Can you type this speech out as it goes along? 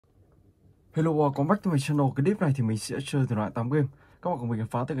Hello, welcome back to my channel. Cái clip này thì mình sẽ chơi thể loại 8 game. Các bạn cùng mình khám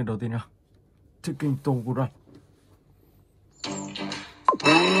phá từ game đầu tiên nha. Trên kênh Tom Good Run.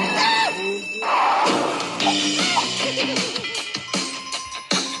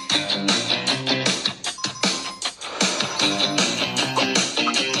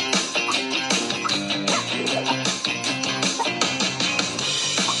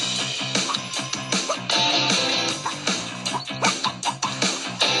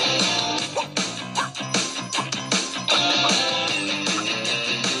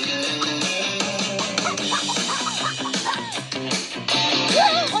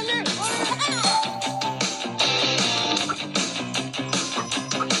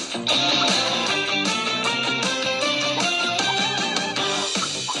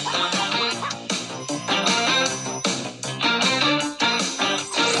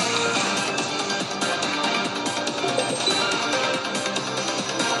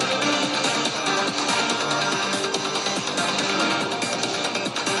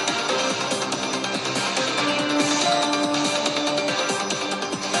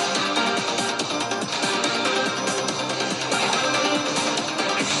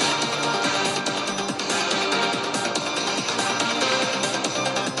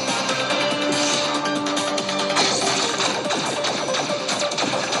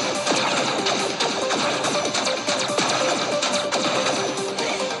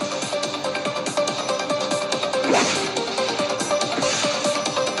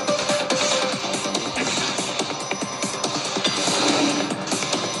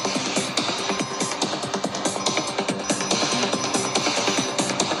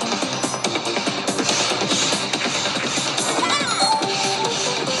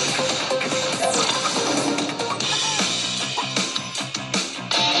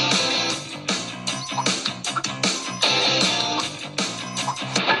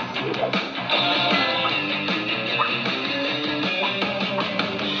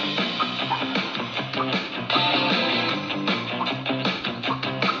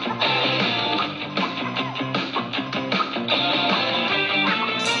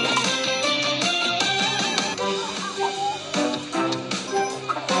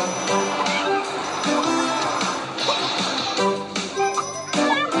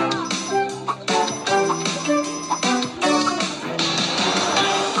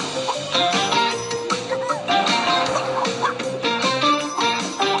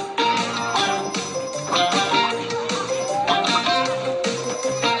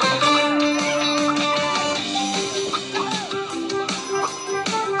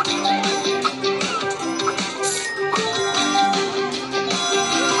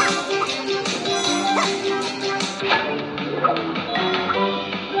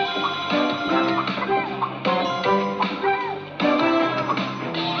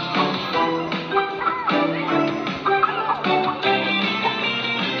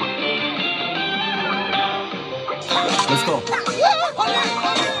 Let's go.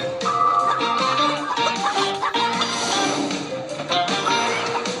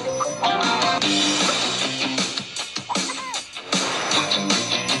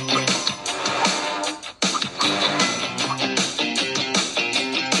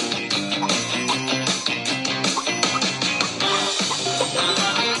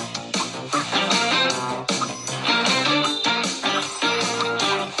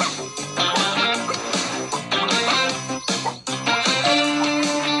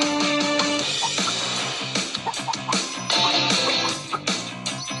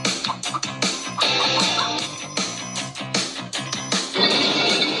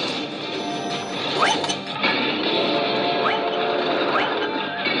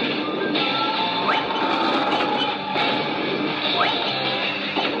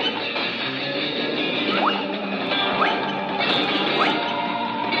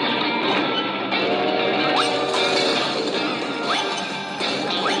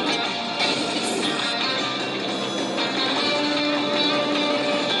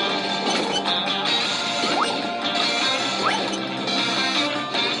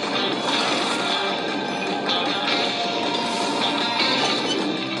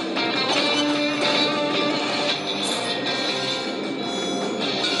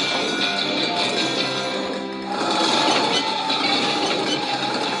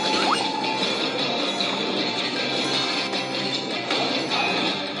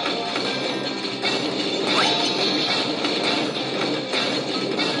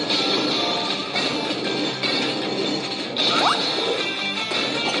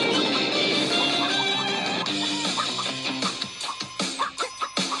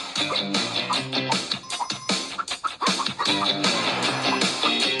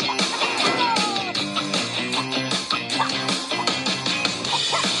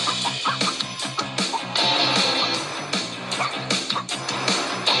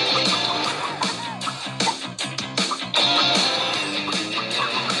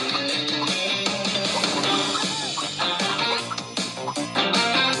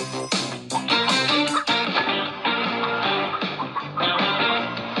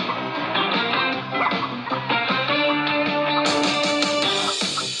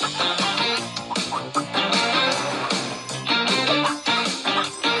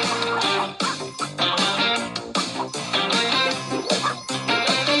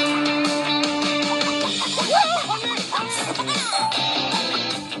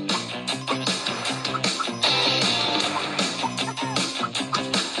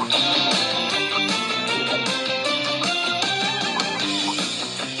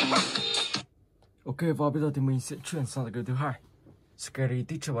 và bây giờ thì mình sẽ chuyển sang cái thứ hai. Scary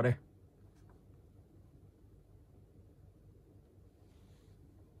Teacher vào đây.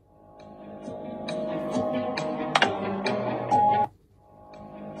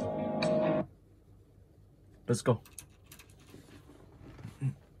 Let's go.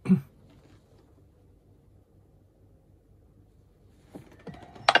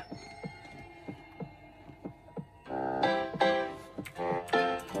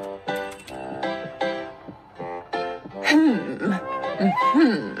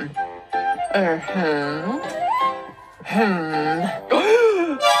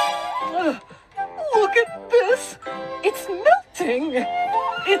 Look at this! It's melting!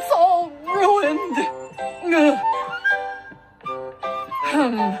 It's all ruined!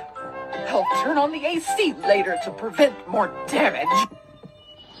 I'll turn on the AC later to prevent more damage.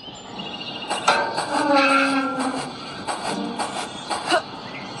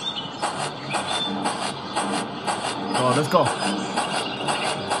 Rồi, let's go.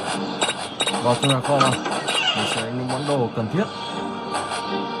 Vào trong nhà kho nào. Mình sẽ những món đồ cần thiết.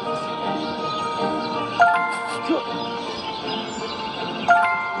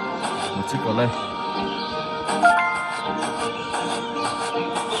 Một chiếc cầu lê.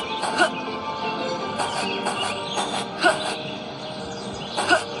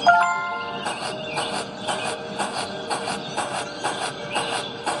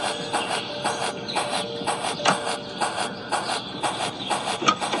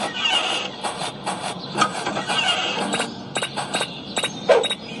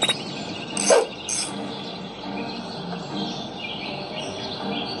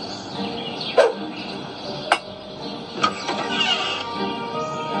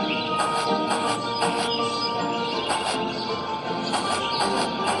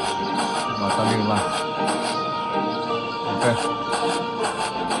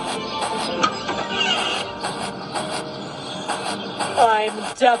 I'm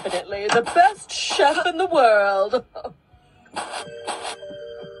definitely the best chef in the world.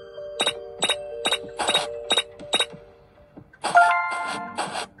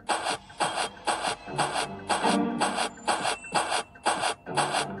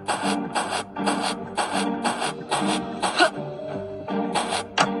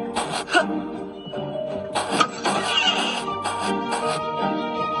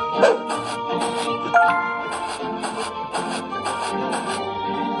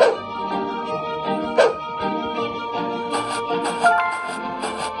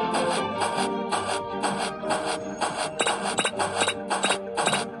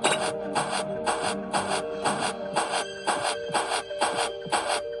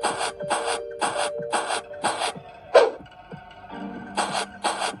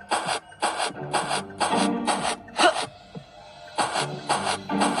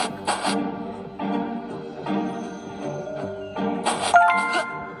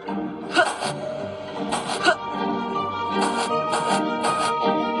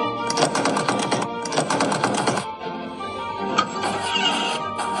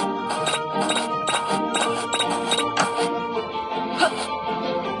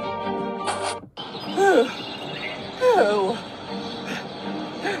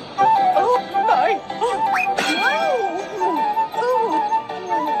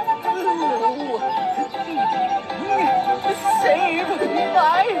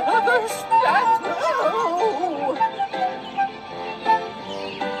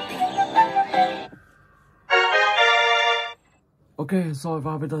 Ok, rồi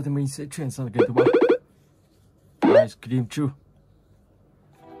và bây giờ thì mình sẽ chuyển sang game thứ ba. Ice Cream 2.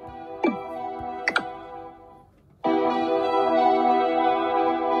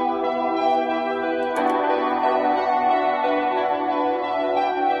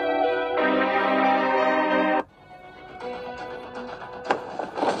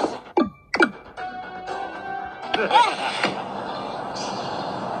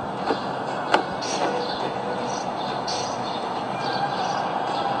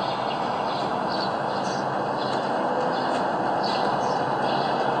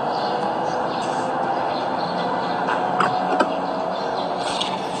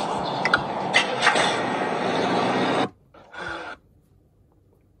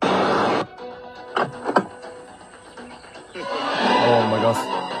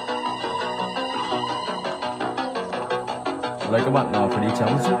 Đây các bạn phải đi chéo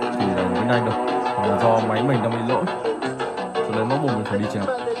một chút thì mới nhanh được. Là do máy mình đang bị lỗi, cho nên nó buộc mình phải đi chéo.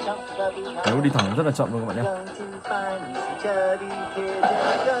 Nếu đi thẳng rất là chậm luôn các bạn nhé.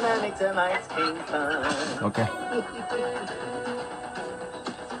 Ok.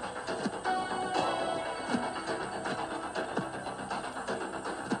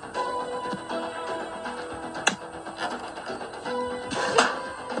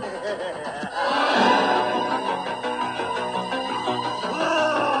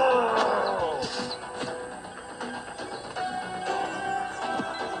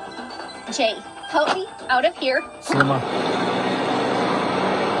 out of here. Suma.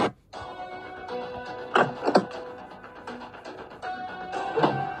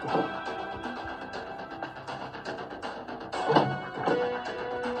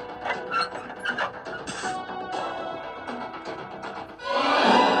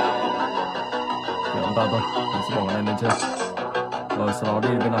 Để ông ta thôi, mình sẽ bỏ cái này lên trên. Rồi sau đó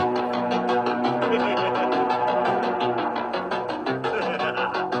đi bên này.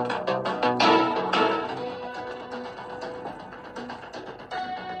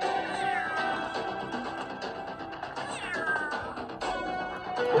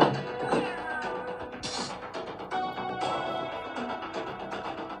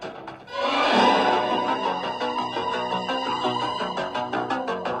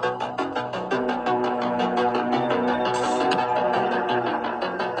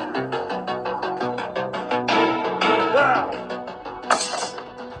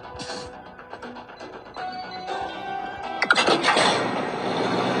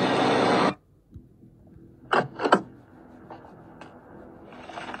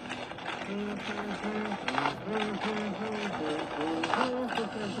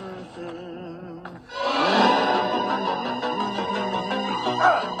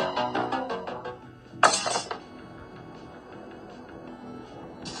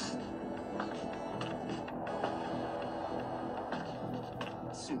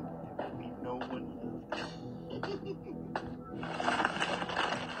 Soon there will be no one left.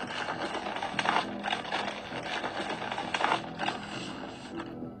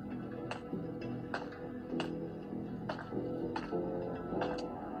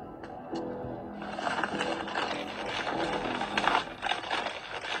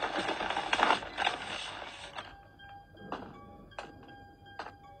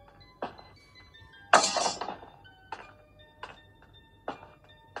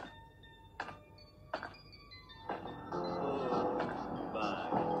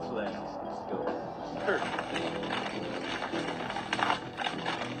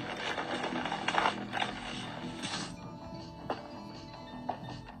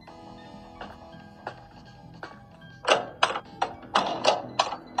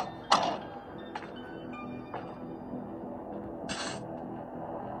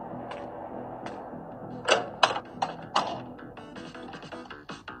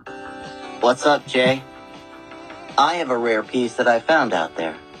 What's up, Jay? I have a rare piece that I found out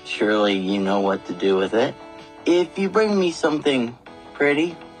there. Surely you know what to do with it. If you bring me something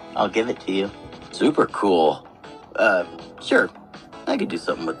pretty, I'll give it to you. Super cool. Sure. I could do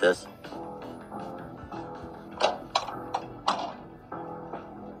something with this.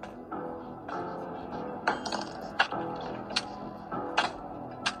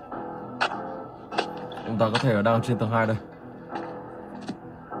 Ông ta có thể đang trên tầng 2 đây.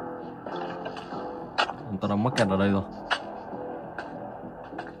 Ông ta đang mắc kẹt ở đây rồi.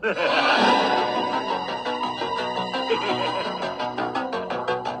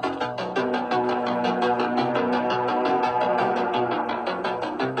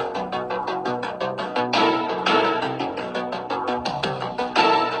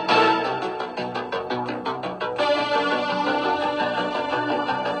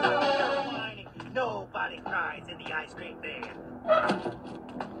 Nobody cries in the ice cream van.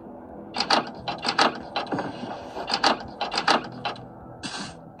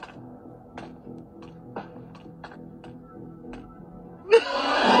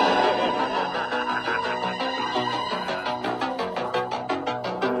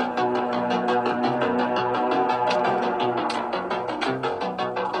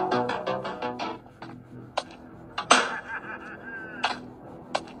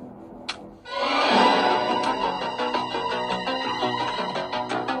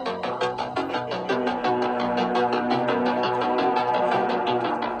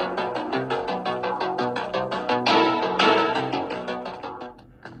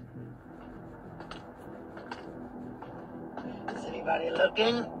 Is anybody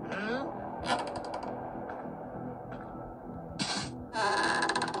looking?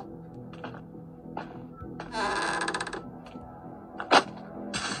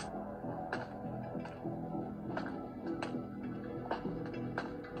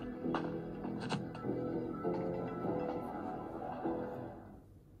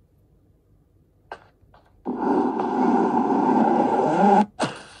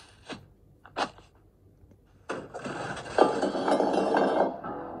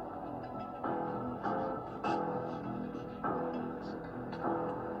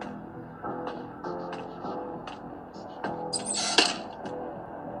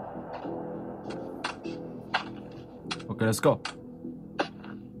 Okay, let's go.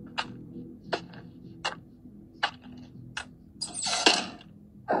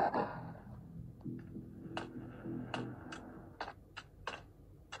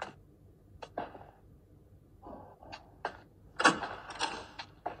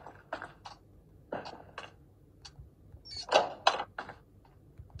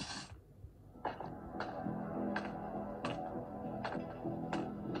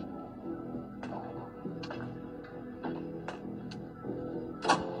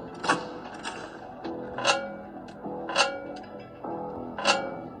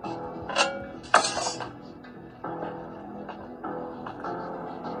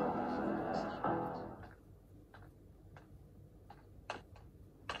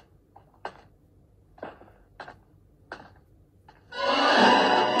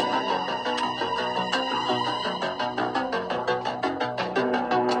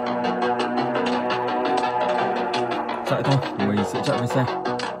 xe.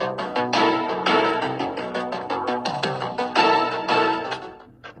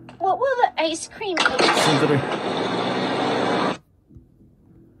 What will the ice cream be? Xin cho đi.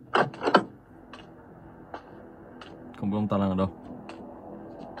 Không biết ông ta đang ở đâu.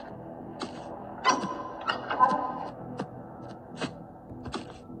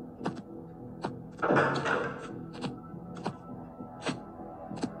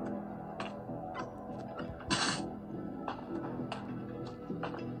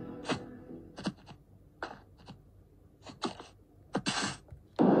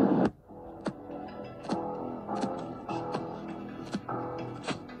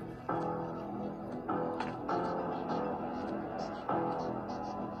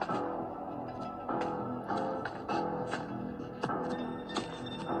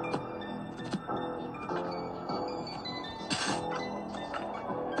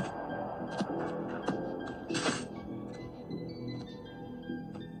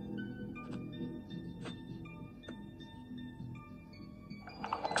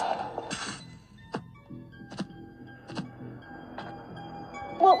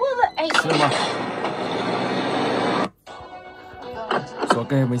 What will the ice Xin mời. Rồi,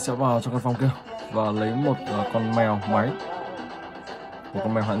 ok, mình sẽ vào trong căn phòng kia và lấy một con mèo máy, một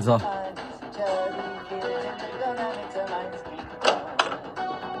con mèo hạn giờ.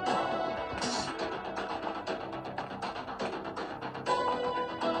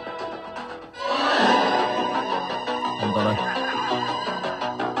 Ông ta đây.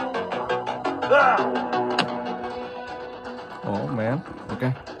 Oh man,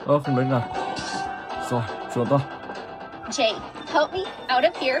 ok. Không đến nào. Rồi, chuồn tôi. Jay, help me out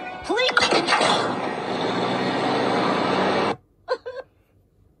of here, please.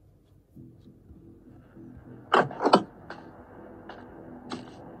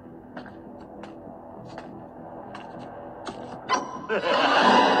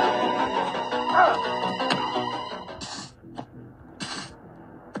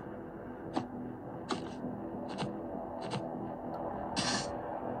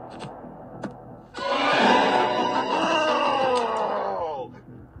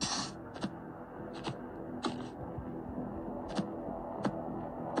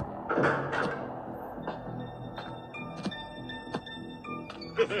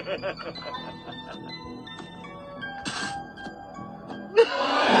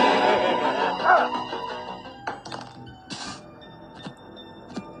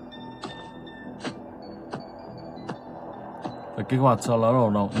 Phải kích hoạt cho nó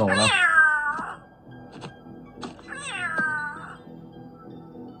nổ nào.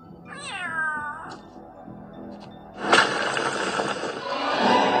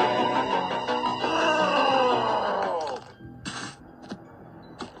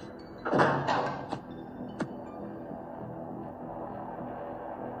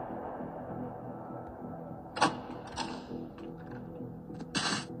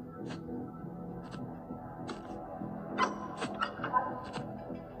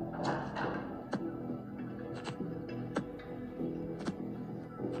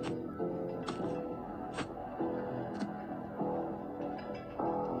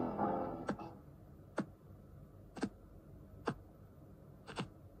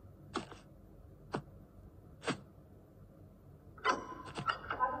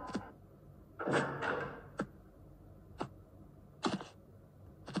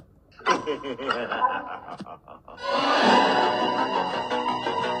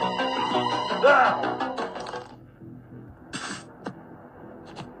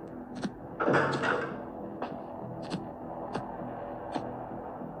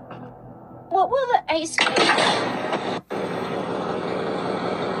 What will the ice cream?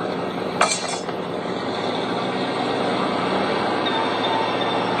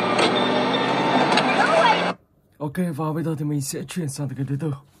 Ok, và bây giờ thì mình sẽ chuyển sang cái thứ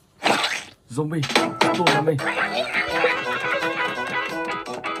tư. Zombie, Tsunami.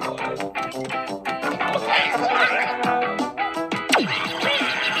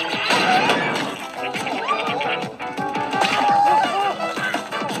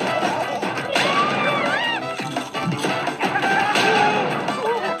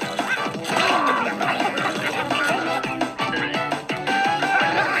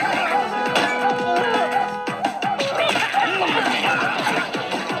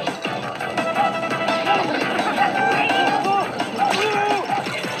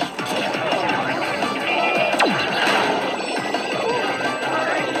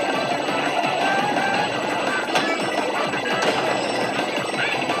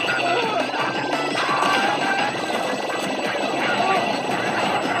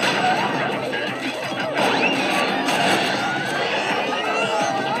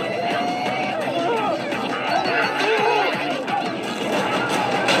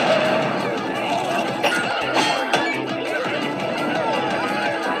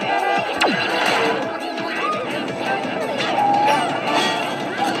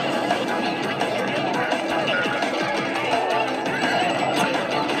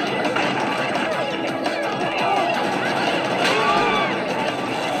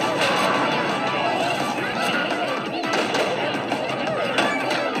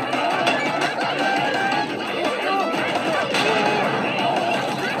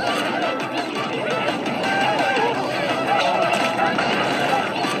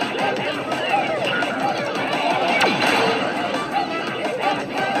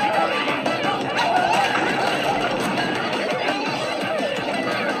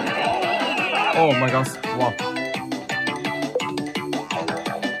 Oh my god, wow.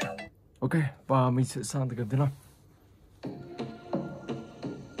 Ok, và mình sẽ sang từ game thứ 5.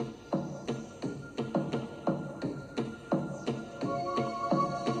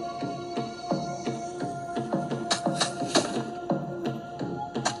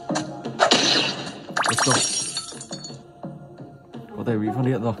 Let's go. Có thể bị phát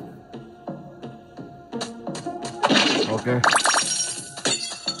hiện rồi. Ok.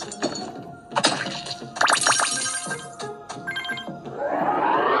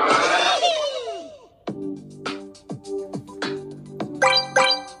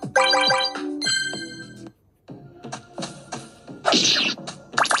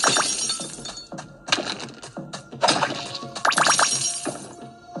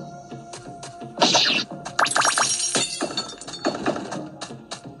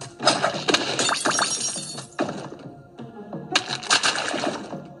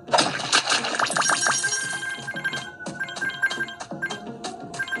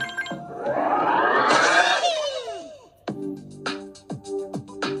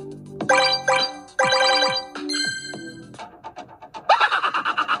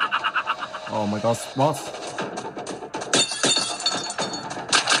 Oh my god, what?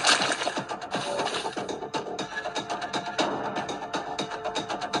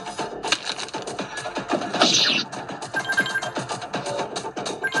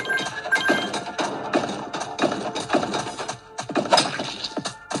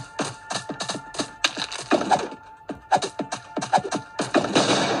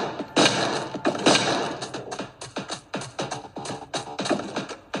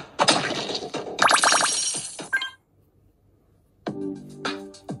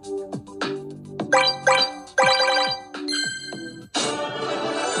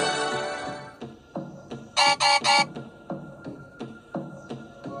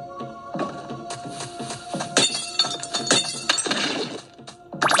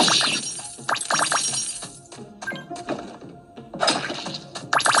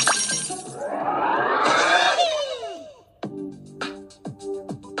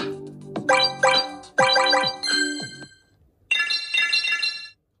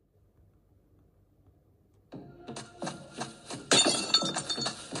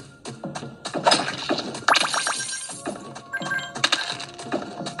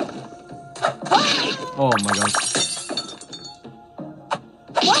 Oh my god.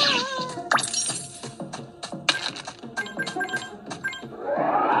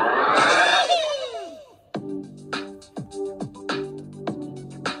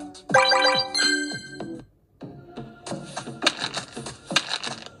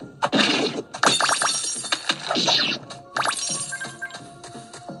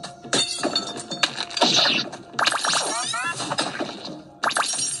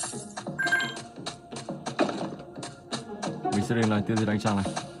 Mình sẽ lên lại tiêu diệt anh chàng này.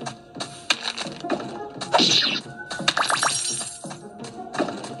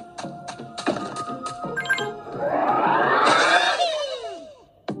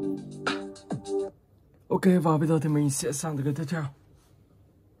 Ok, và bây giờ thì mình sẽ sang tới cái tiếp theo.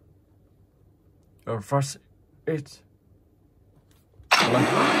 First aid.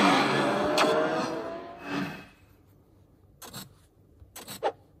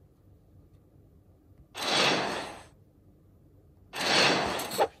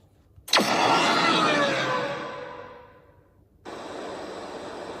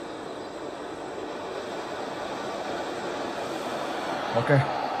 Ok.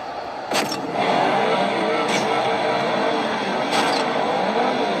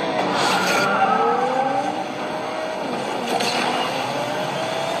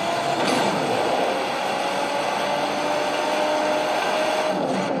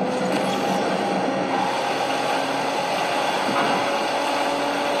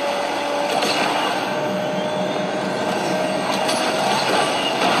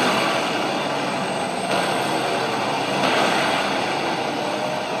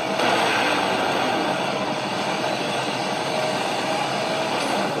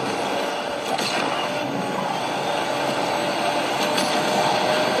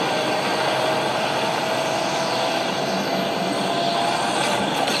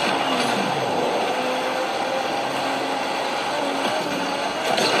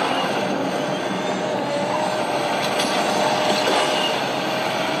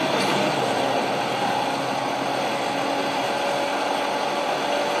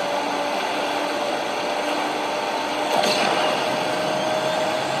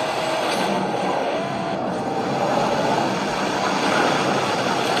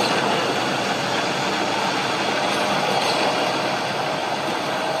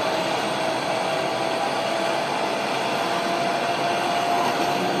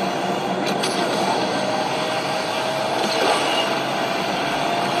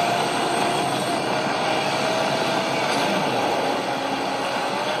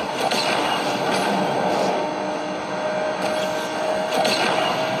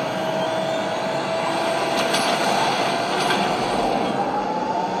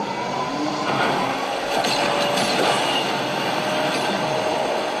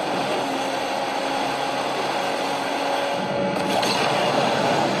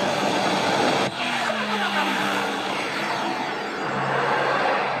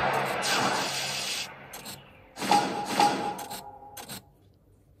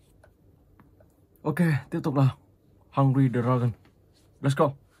 Ok, tiếp tục nào. Hungry Dragon. Let's go.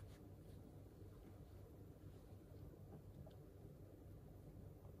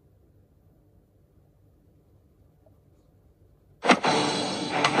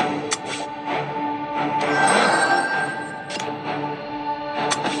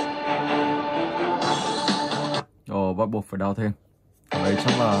 Ồ, bắt buộc phải đào thêm. Ở đây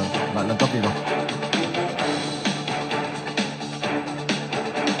chắc là lại nâng cấp đi rồi.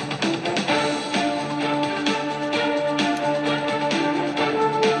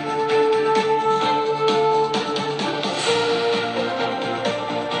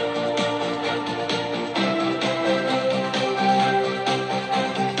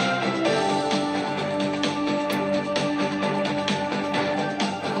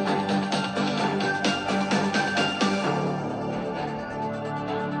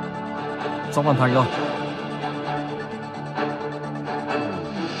 Sắp hoàn thành rồi.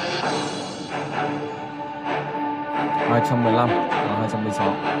 Hai 215 và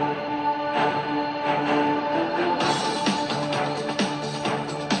 216.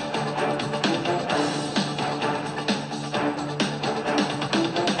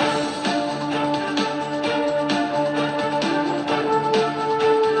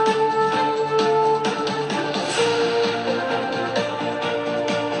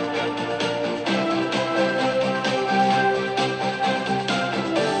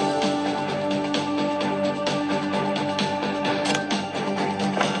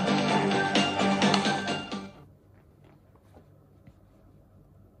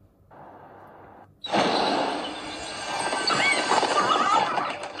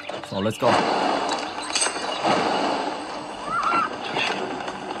 So let's go.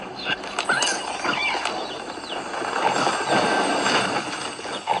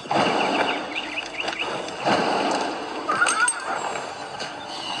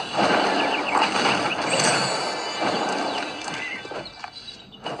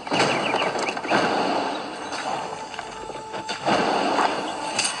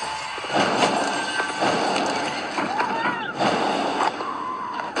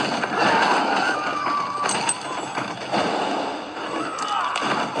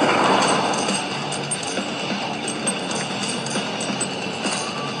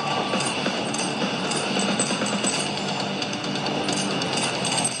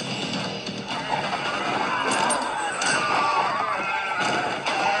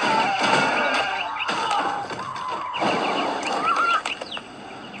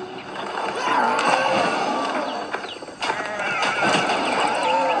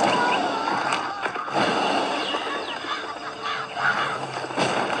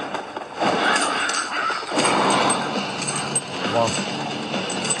 Wow.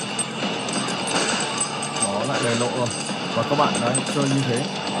 Đó lại đầy nộ rồi. Và các bạn đấy chơi như thế.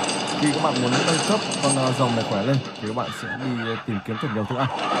 Khi các bạn muốn nâng cấp con rồng này khỏe lên thì các bạn sẽ đi tìm kiếm thật nhiều thức ăn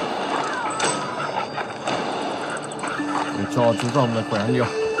để cho chú rồng này khỏe hơn nhiều.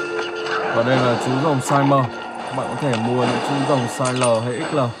 Và đây là chú rồng size M. Các bạn có thể mua những chú rồng size L hay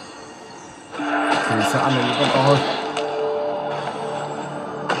XL thì sẽ ăn được những con to hơn.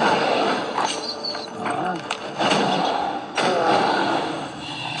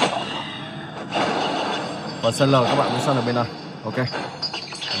 Và size L các bạn mới sang được bên này. Ok.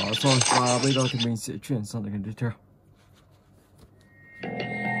 Đó rồi, và bây giờ thì mình sẽ chuyển sang cái tiếp theo.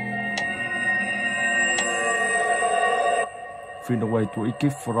 Find a way to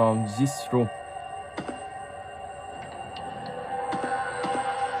escape from this room.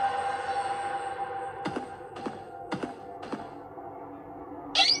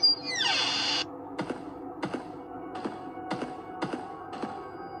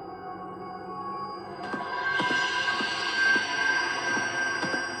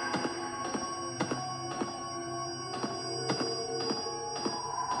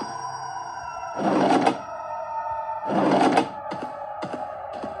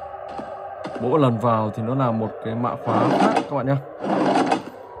 Mỗi lần vào thì nó là một cái mã khóa khác các bạn nhé,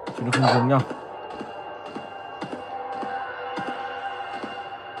 chứ nó không giống nhau.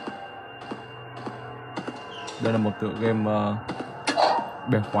 Đây là một tựa game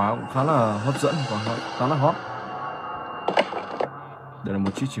bẻ khóa cũng khá là hấp dẫn và khá là hot. Đây là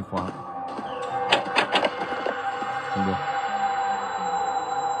một chiếc chìa khóa. Không được.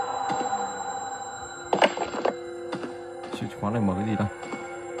 Chiếc chìa khóa này mở cái gì đâu?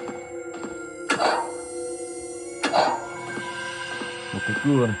 Một cái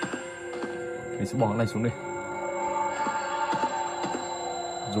cưa này. Mình sẽ bỏ cái này xuống đi.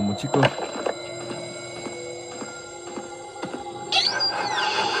 Dùng một chiếc cưa.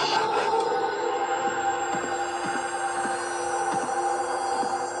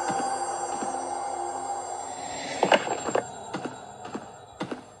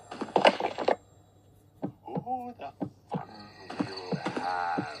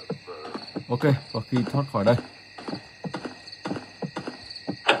 Ok, và khi thoát khỏi đây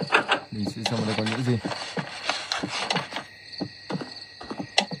mình sẽ xem ở đây có những gì.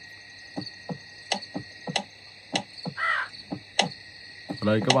 Ở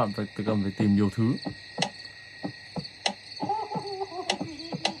đây các bạn cần phải tìm nhiều thứ.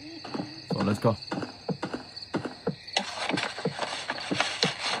 So let's go.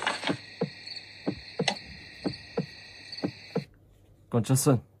 Còn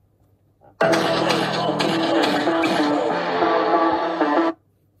Justin.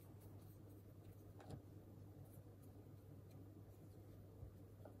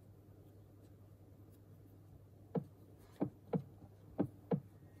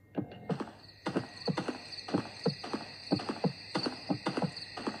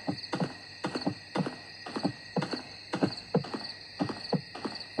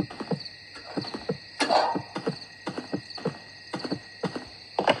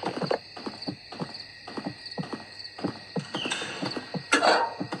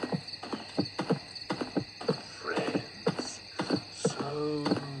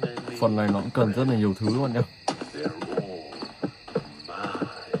 Phần này nó cũng cần rất là nhiều thứ các bạn nhé.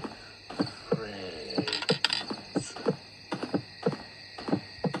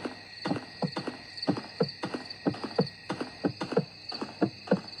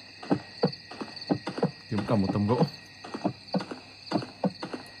 Kiếm cả một tấm gỗ.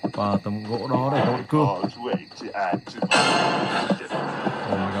 Và tấm gỗ đó để có cưa. Oh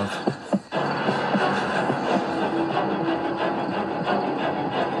my god.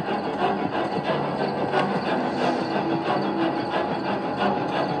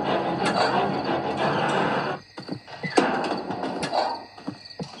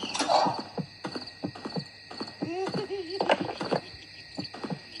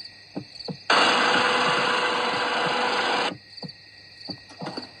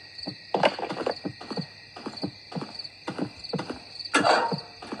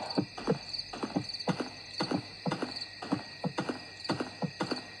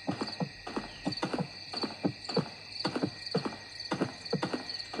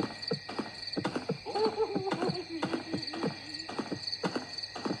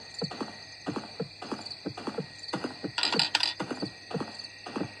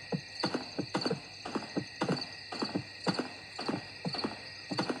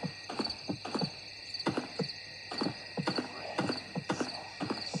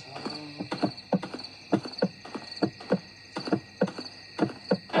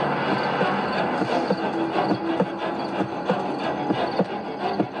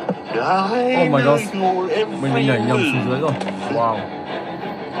 Oh my god, mình lại nhảy nhầm xuống dưới rồi. Wow.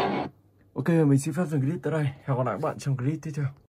 Ok, mình xin phép dừng clip tới đây. Hẹn gặp lại các bạn trong clip tiếp theo.